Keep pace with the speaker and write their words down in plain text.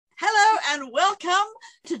and welcome.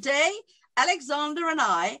 Today, Alexander and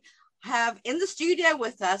I have in the studio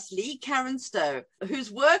with us Lee Karen Stow, whose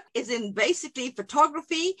work is in basically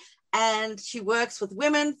photography, and she works with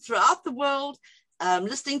women throughout the world,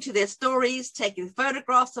 listening to their stories, taking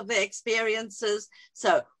photographs of their experiences.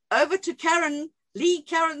 So over to Lee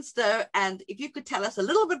Karen Stow, and if you could tell us a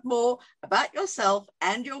little bit more about yourself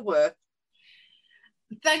and your work.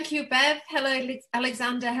 Thank you, Bev. Hello,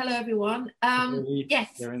 Alexander. Hello, everyone.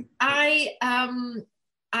 Yes, I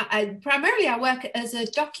primarily work as a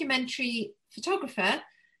documentary photographer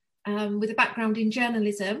with a background in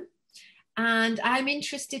journalism, and I'm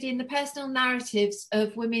interested in the personal narratives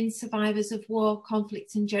of women survivors of war,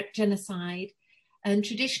 conflict, and genocide. And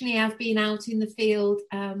traditionally, I've been out in the field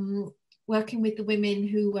working with the women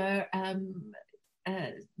who were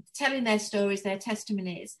telling their stories, their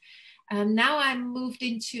testimonies. Now I'm moved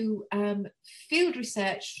into field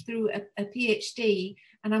research through a PhD,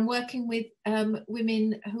 and I'm working with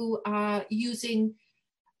women who are using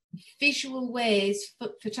visual ways,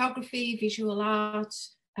 photography, visual art,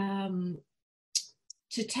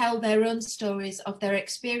 to tell their own stories of their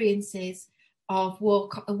experiences of war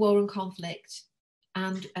and conflict.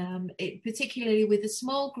 And particularly with a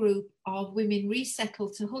small group of women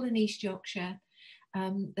resettled to Hull in East Yorkshire,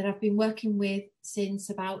 that I've been working with since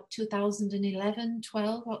about 2011,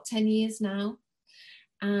 12, about 10 years now,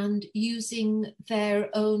 and using their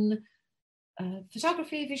own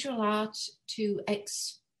photography, visual art to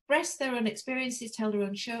express their own experiences, tell their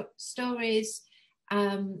own stories,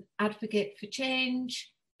 advocate for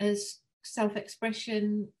change as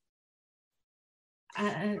self-expression.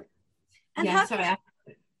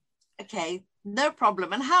 Okay, no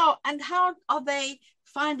problem. And how are they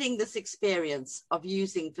finding this experience of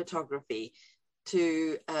using photography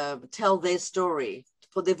to tell their story,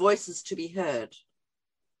 for their voices to be heard?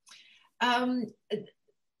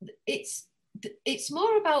 It's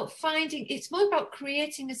more about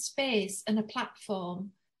creating a space and a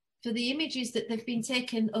platform for the images that they've been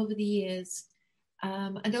taken over the years,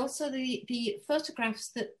 and also the photographs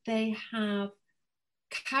that they have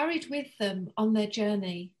carried with them on their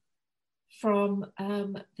journey from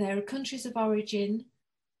their countries of origin,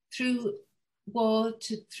 through war,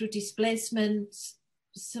 through displacement,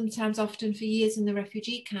 sometimes often for years in the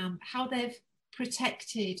refugee camp, how they've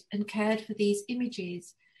protected and cared for these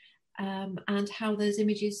images, and how those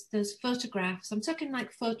images, those photographs, I'm talking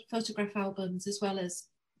like photograph albums as well as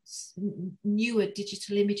newer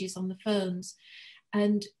digital images on the phones,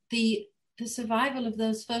 and the survival of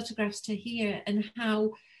those photographs to here, and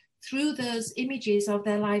how through those images of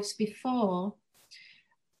their lives before,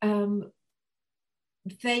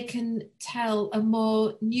 they can tell a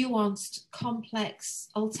more nuanced, complex,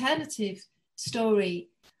 alternative story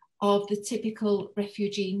of the typical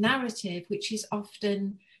refugee narrative, which is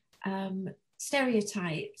often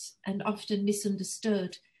stereotyped and often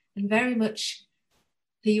misunderstood, and very much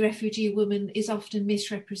the refugee woman is often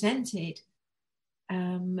misrepresented.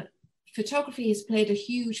 Photography has played a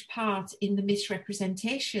huge part in the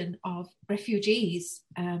misrepresentation of refugees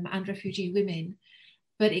and refugee women,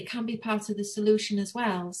 but it can be part of the solution as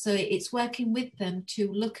well. So it's working with them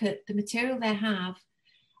to look at the material they have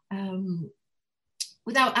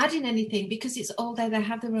without adding anything, because it's all there. They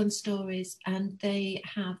have their own stories, and they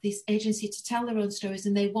have this agency to tell their own stories,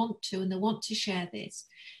 and they want to share this,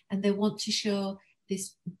 and they want to show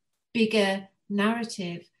this bigger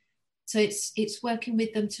narrative. So it's working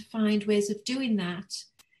with them to find ways of doing that,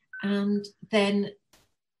 and then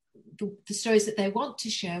the stories that they want to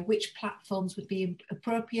share, which platforms would be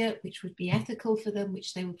appropriate, which would be ethical for them,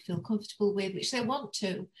 which they would feel comfortable with, which they want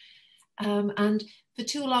to. And for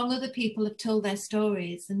too long, other people have told their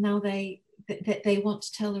stories, and now they want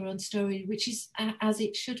to tell their own story, which is as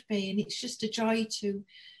it should be. And it's just a joy to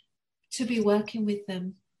be working with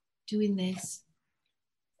them doing this.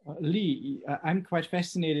 Lee, I'm quite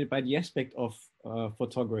fascinated by the aspect of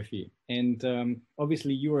photography, and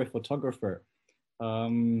obviously you're a photographer,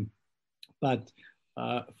 but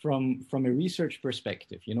from a research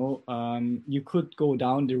perspective, you could go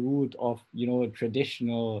down the route of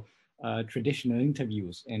traditional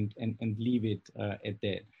interviews and leave it at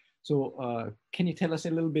that. So can you tell us a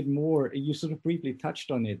little bit more? You sort of briefly touched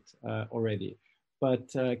on it already,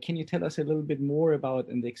 but can you tell us a little bit more about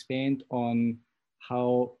and expand on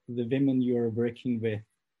how the women you're working with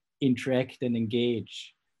interact and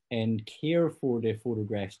engage and care for the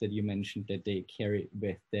photographs that you mentioned that they carry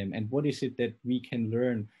with them? And what is it that we can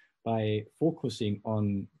learn by focusing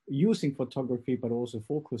on using photography, but also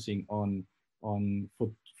focusing on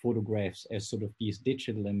photographs as sort of these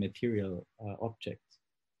digital and material objects?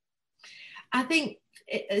 I think,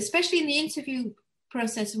 especially in the interview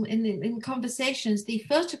process, in conversations, the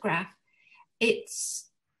photograph, I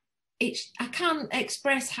can't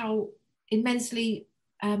express how immensely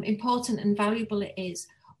important and valuable it is.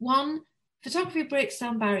 One, photography breaks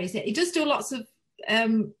down barriers. It does do lots of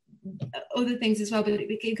other things as well, but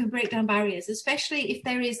it can break down barriers, especially if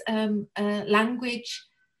there is language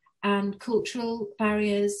and cultural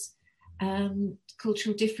barriers,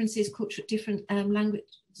 cultural differences, different language.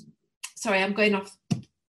 Sorry, I'm going off.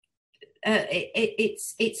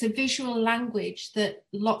 It's a visual language that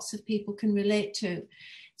lots of people can relate to.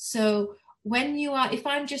 So when you are, if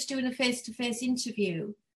I'm just doing a face-to-face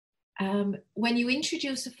interview, when you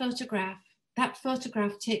introduce a photograph, that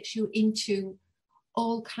photograph takes you into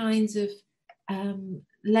all kinds of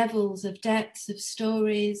levels of depths of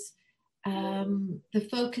stories. The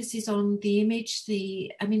focus is on the image.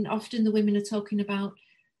 Often the women are talking about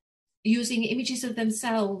using images of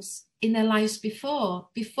themselves in their lives before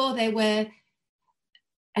they were,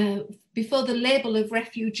 before the label of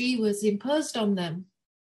refugee was imposed on them.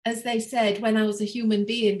 As they said, when I was a human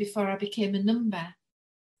being before I became a number,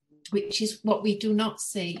 which is what we do not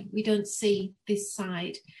see. We don't see this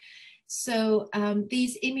side. So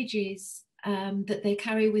these images that they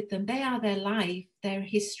carry with them, they are their life, their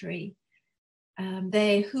history.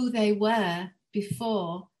 They're who they were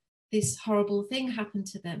before this horrible thing happened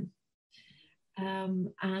to them.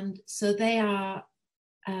 And so they are,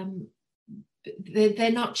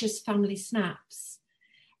 they're not just family snaps.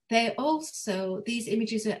 They're also, these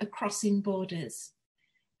images are crossing borders.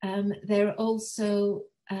 They're also,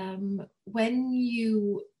 when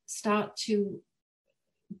you start to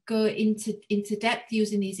go into depth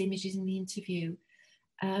using these images in the interview,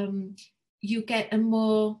 you get a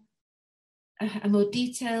more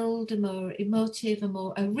detailed, a more emotive,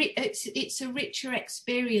 it's a richer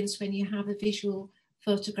experience when you have a visual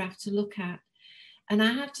photograph to look at. And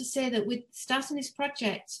I have to say that with starting this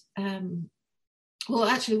project,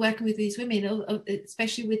 actually working with these women,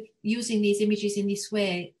 especially with using these images in this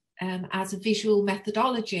way as a visual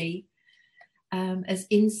methodology, as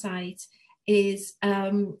insight, is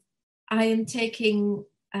I am taking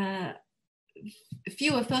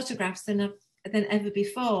fewer photographs than ever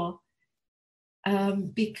before,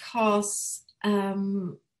 because I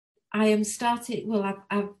am starting,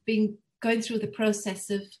 I've been going through the process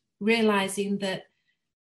of realizing that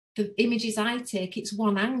the images I take, it's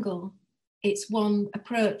one angle, it's one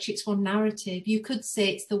approach, it's one narrative. You could say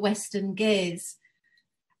it's the Western gaze.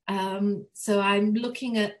 So I'm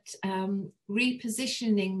looking at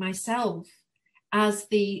repositioning myself as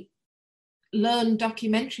the lone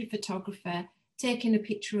documentary photographer, taking a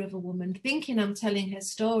picture of a woman, thinking I'm telling her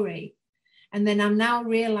story. And then I'm now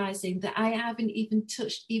realizing that I haven't even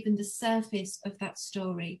touched even the surface of that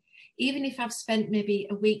story. Even if I've spent maybe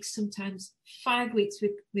a week, sometimes 5 weeks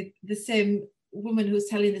with the same woman who's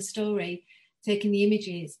telling the story, taking the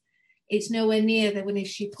images, it's nowhere near that when if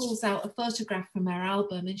she pulls out a photograph from her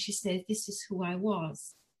album and she says, this is who I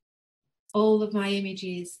was. All of my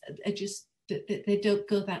images are just, they don't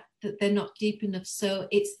go that they're not deep enough. So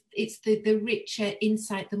it's the richer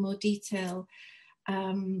insight, the more detail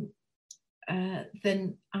than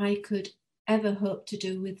I could ever hope to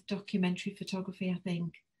do with documentary photography, I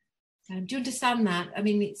think. Do you understand that? I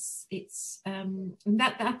mean,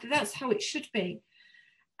 that's how it should be.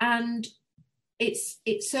 And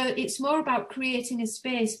it's more about creating a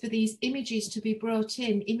space for these images to be brought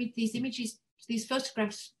in, these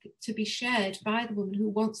photographs to be shared by the woman who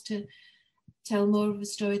wants to tell more of a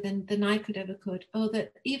story than I could ever could, or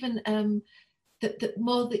that even that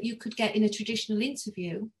more that you could get in a traditional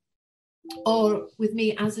interview, or with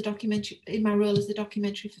me as a documentary, in my role as the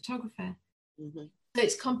documentary photographer. Mm-hmm. So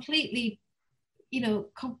it's completely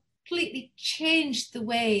changed the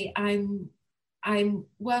way I'm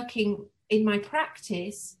working in my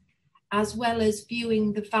practice, as well as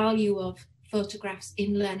viewing the value of photographs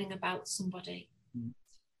in learning about somebody.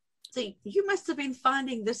 So you must have been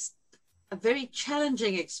finding this a very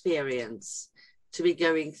challenging experience to be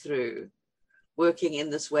going through, working in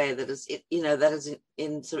this way that is,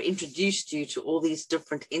 sort of introduced you to all these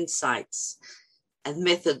different insights and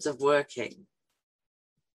methods of working.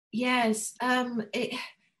 Yes,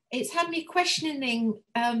 it's had me questioning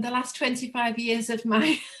the last 25 years of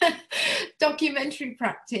my documentary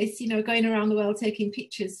practice, going around the world taking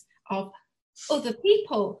pictures of other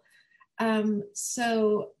people.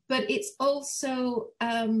 But it's also,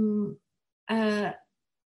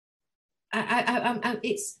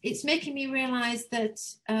 it's making me realize that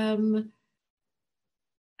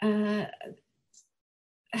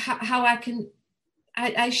how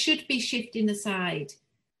I should be shifting aside.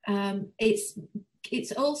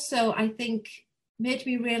 It's also, I think, made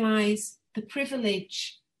me realize the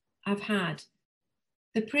privilege I've had.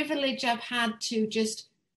 The privilege I've had to just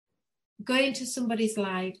go into somebody's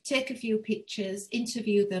life, take a few pictures,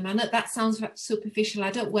 interview them. I know that sounds superficial.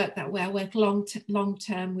 I don't work that way. I work long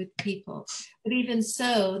term with people. But even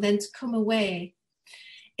so, then to come away,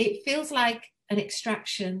 it feels like an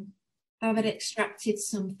extraction. I've extracted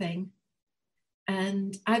something.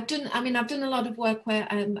 And I've done a lot of work where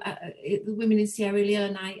the women in Sierra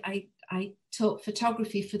Leone, I taught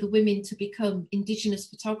photography for the women to become indigenous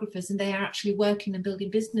photographers, and they are actually working and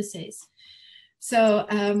building businesses. So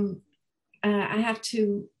I have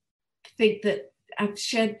to think that I've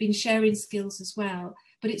been sharing skills as well,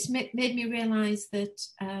 but it's made me realize that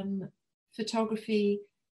photography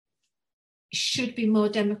should be more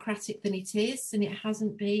democratic than it is, and it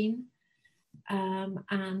hasn't been,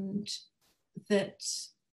 and that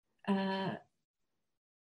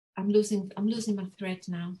I'm losing my thread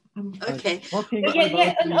now. Okay.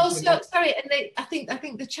 And also, sorry, and I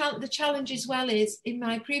think the challenge as well is in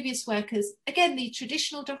my previous work as, again, the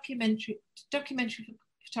traditional documentary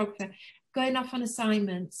photographer going off on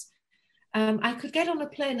assignments. I could get on a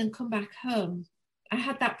plane and come back home. I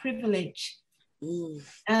had that privilege.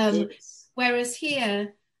 Yes. Whereas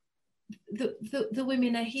here, the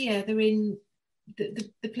women are here. They're in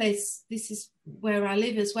the place. This is where I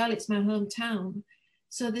live as well. It's my hometown.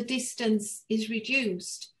 So the distance is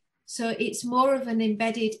reduced. So it's more of an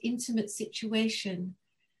embedded, intimate situation.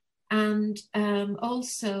 And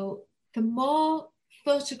also, the more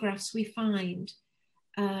photographs we find,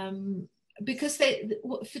 because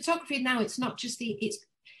photography now, it's not just the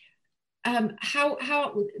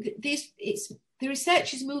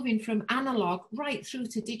research is moving from analog right through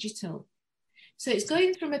to digital. So it's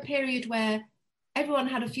going from a period where everyone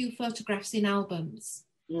had a few photographs in albums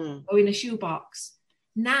or in a shoebox.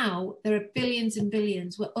 Now there are billions and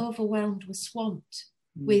billions. We're overwhelmed, we're swamped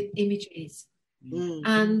with images.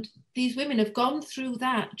 And these women have gone through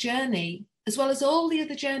that journey, as well as all the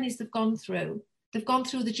other journeys they've gone through. They've gone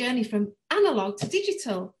through the journey from analog to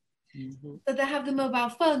digital. So they have the mobile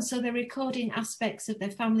phones, so they're recording aspects of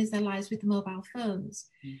their families, their lives with the mobile phones.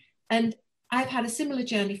 And I've had a similar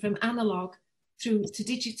journey from analog through to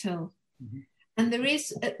digital. And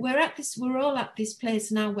we're all at this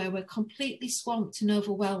place now where we're completely swamped and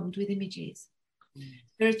overwhelmed with images.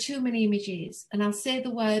 There are too many images, and I'll say the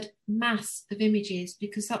word mass of images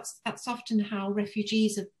because that's often how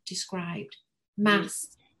refugees are described. Mass.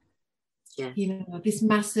 Yeah. You know,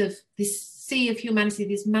 this sea of humanity,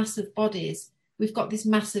 these massive bodies. We've got this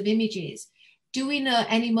massive images. Do we know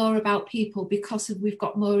any more about people because we've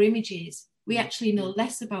got more images? We actually know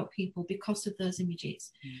less about people because of those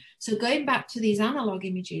images. So going back to these analog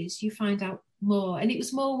images, you find out more. And it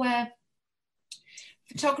was more where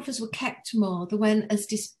photographers were kept more. They weren't as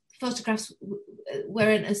photographs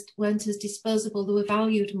weren't as disposable. They were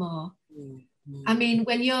valued more. I mean,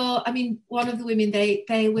 one of the women,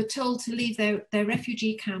 they were told to leave their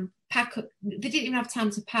refugee camp, pack up. They didn't even have time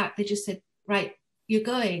to pack. They just said, right, you're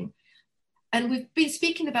going. And we've been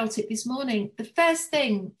speaking about it this morning. The first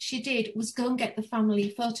thing she did was go and get the family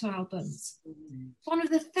photo albums. One of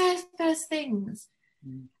the first things.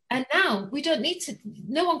 And now we don't need to,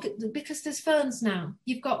 because there's phones now.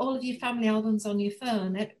 You've got all of your family albums on your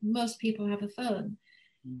phone. Most people have a phone.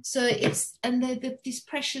 So this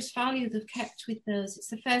precious value they've kept with those. It's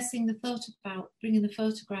the first thing they thought about, bringing the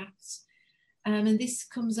photographs. And this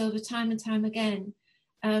comes over time and time again.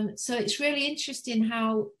 So it's really interesting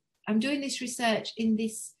how I'm doing this research in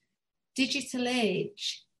this digital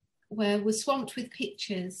age where we're swamped with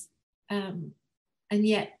pictures, and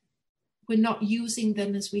yet we're not using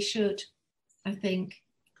them as we should, I think.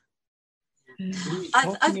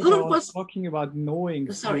 Talking about knowing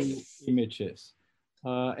through images,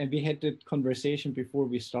 and we had that conversation before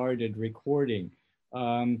we started recording.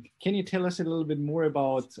 Can you tell us a little bit more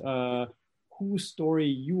about whose story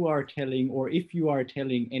you are telling, or if you are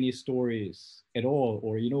telling any stories at all,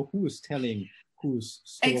 or who is telling whose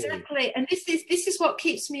story? Exactly, and this is what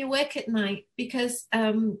keeps me awake at night, because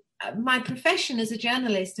my profession as a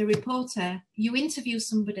journalist, a reporter, you interview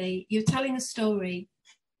somebody, you're telling a story,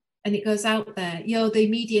 and it goes out there. You're the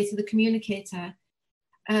mediator, the communicator,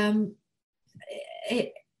 and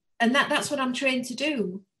that's what I'm trained to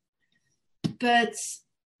do. But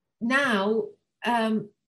now,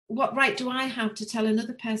 what right do I have to tell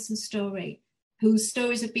another person's story, whose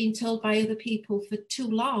stories have been told by other people for too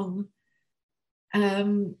long,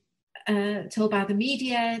 told by the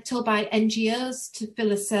media, told by NGOs to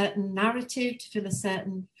fill a certain narrative, to fill a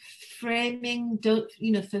certain framing,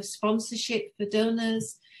 for sponsorship, for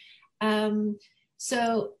donors.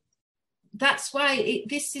 So that's why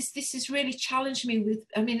this is really challenged me with,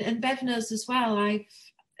 I mean, and Bev knows as well,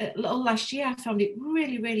 last year I found it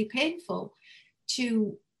really, really painful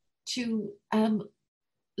to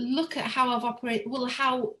look at how I've operated, well,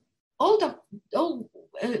 how all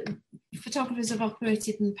photographers have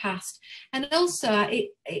operated in the past. And also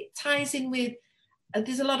it ties in with,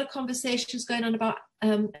 there's a lot of conversations going on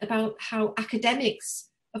about how academics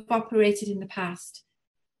have operated in the past,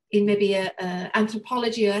 in maybe a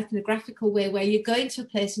anthropology or ethnographical way, where you're going to a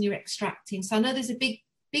place and you're extracting. So I know there's a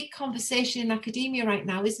big conversation in academia right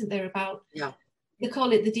now, isn't there, about, they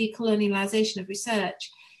call it the decolonialization of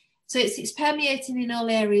research. So it's permeating in all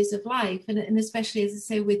areas of life, and especially, as I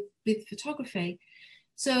say, with photography.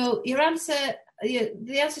 So the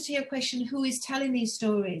answer to your question, who is telling these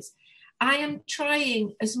stories? I am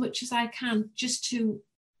trying as much as I can just to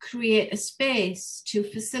create a space, to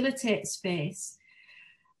facilitate space.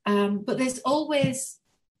 But there's always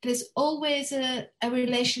a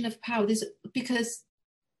relation of power. Because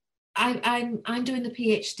I'm doing the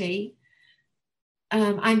PhD.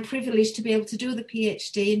 I'm privileged to be able to do the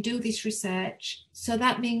PhD and do this research. So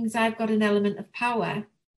that means I've got an element of power.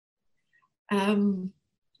 So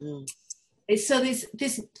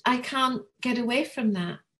this I can't get away from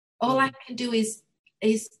that. All I can do is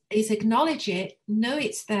acknowledge it, know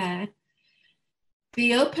it's there,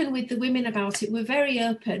 be open with the women about it. We're very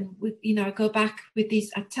open. I go back with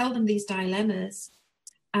these, I tell them these dilemmas,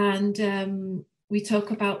 and we talk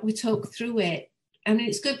through it. And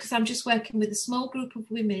it's good because I'm just working with a small group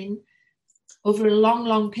of women over a long,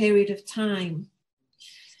 long period of time.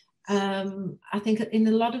 I think in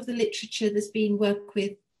a lot of the literature there's been work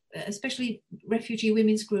with, especially refugee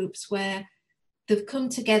women's groups, where they've come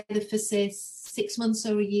together for, say, 6 months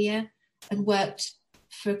or a year and worked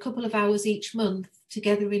for a couple of hours each month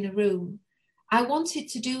together in a room. I wanted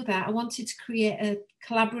to do that. I wanted to create a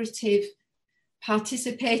collaborative,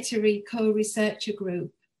 participatory co-researcher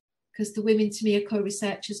group, because the women to me are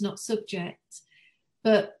co-researchers, not subjects.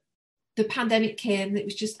 But the pandemic came and it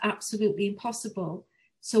was just absolutely impossible.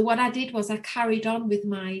 So what I did was I carried on with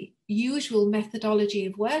my usual methodology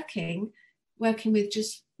of working with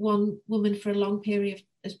just one woman for a long period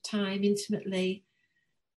of time, intimately,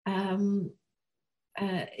 in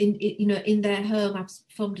their home. I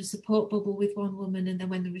formed a support bubble with one woman, and then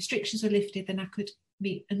when the restrictions were lifted, then I could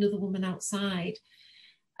meet another woman outside.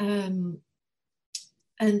 And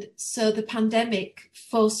so the pandemic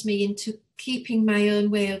forced me into keeping my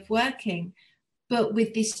own way of working, but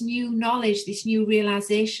with this new knowledge, this new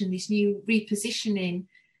realization, this new repositioning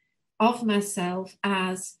of myself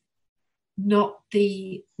as not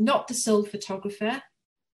the sole photographer,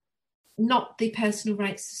 not the person who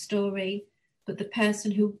writes the story, but the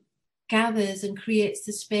person who gathers and creates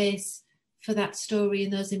the space for that story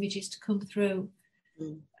and those images to come through.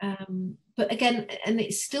 But again, and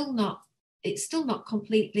it's still not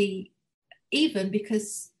completely even,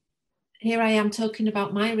 because here I am talking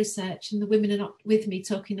about my research and the women are not with me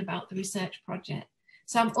talking about the research project.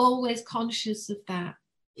 So I'm always conscious of that.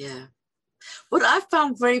 Yeah. What I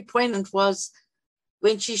found very poignant was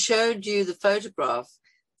when she showed you the photograph,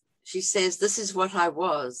 she says, this is what I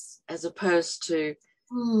was, as opposed to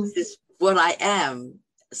this is what I am.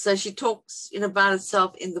 So she talks about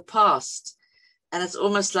herself in the past, and it's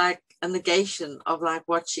almost like a negation of like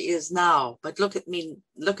what she is now. But look at me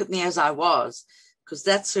as I was, because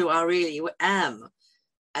that's who I really am.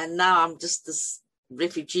 And now I'm just this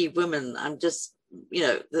refugee woman. I'm just,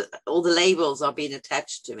 all the labels are being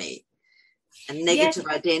attached to me, and negative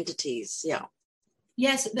identities. Yeah.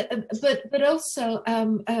 Yes, but also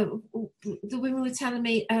the women were telling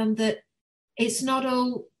me that it's not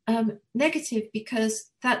all negative,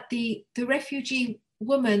 because that the refugee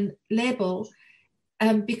woman label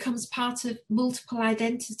becomes part of multiple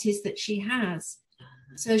identities that she has.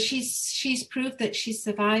 So she's proved that she's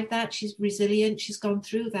survived that, she's resilient, she's gone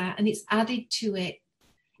through that, and it's added to it.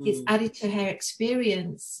 It's added to her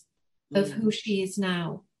experience of who she is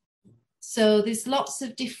now. So there's lots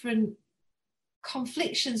of different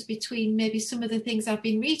conflictions between maybe some of the things I've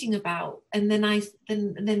been reading about, and then they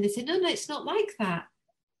say, no, it's not like that.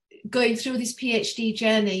 Going through this PhD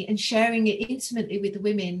journey and sharing it intimately with the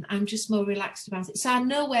women, I'm just more relaxed about it. So I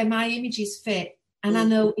know where my images fit, and I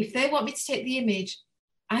know if they want me to take the image,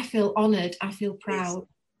 I feel honoured, I feel proud.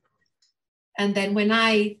 And then when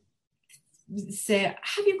I say,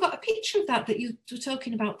 have you got a picture of that you were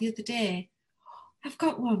talking about the other day? I've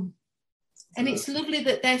got one. And it's lovely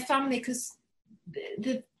that their family, because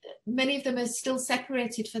many of them are still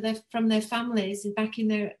separated from their families and back in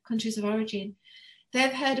their countries of origin.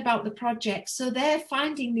 They've heard about the project, so they're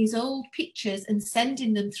finding these old pictures and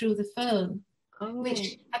sending them through the phone.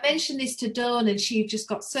 which I mentioned this to Dawn, and she just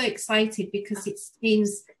got so excited because it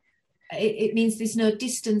means there's no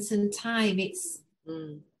distance and time. It's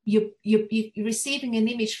you're receiving an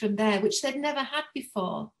image from there, which they've never had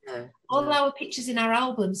before. All our pictures in our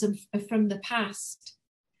albums are from the past.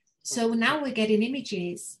 So now we're getting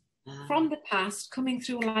images from the past coming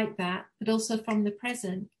through like that, but also from the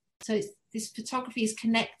present. So this photography is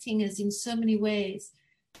connecting us in so many ways.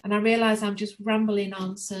 And I realize I'm just rambling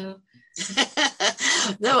on, so.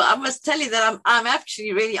 No, I must tell you that I'm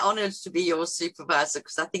actually really honored to be your supervisor,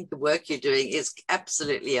 because I think the work you're doing is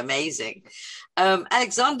absolutely amazing.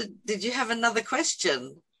 Alexander, did you have another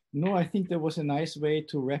question? No, I think that was a nice way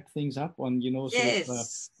to wrap things up on,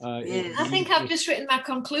 yes. I think I've just written my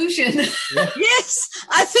conclusion. Yes,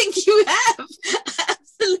 I think you have.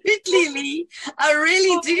 Absolutely, Lee. I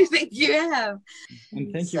really do think you have.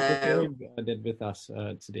 And thank you for sharing that with us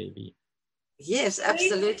today, Lee. Yes,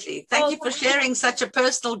 absolutely. Thank you for sharing such a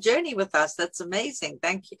personal journey with us. That's amazing.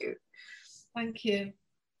 Thank you. Thank you.